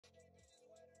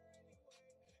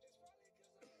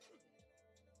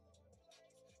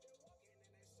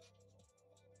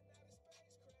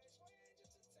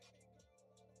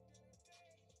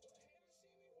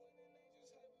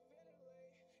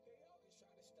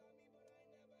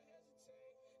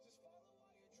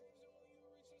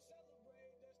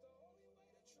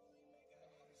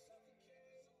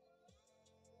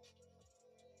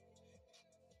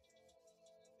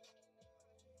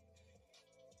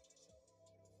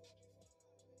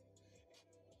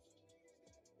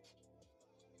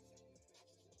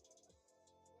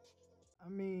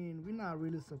mean, we're not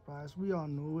really surprised. We all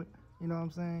knew it. You know what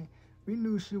I'm saying? We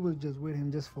knew she was just with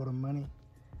him just for the money.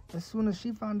 As soon as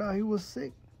she found out he was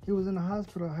sick, he was in the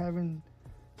hospital having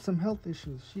some health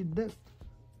issues, she dipped.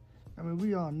 I mean,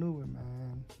 we all knew it,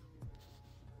 man.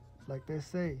 Like they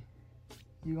say,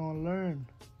 you gonna learn.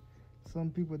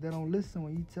 Some people, they don't listen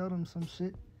when you tell them some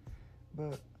shit.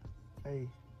 But, hey,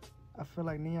 I feel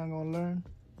like Neon gonna learn.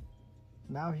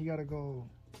 Now he gotta go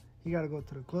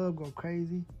to the club, go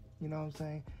crazy. You know what I'm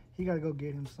saying? He gotta go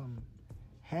get him some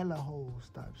hella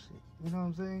hoes type shit. You know what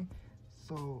I'm saying?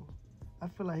 So I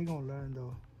feel like he gonna learn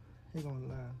though. He gonna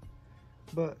learn.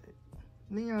 But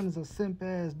Neon is a simp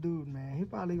ass dude, man. He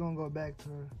probably gonna go back to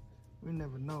her. We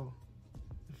never know.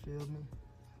 You feel me?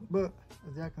 But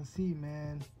as y'all can see,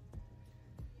 man,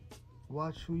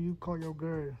 watch who you call your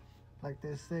girl. Like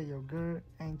they say, your girl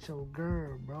ain't your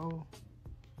girl, bro.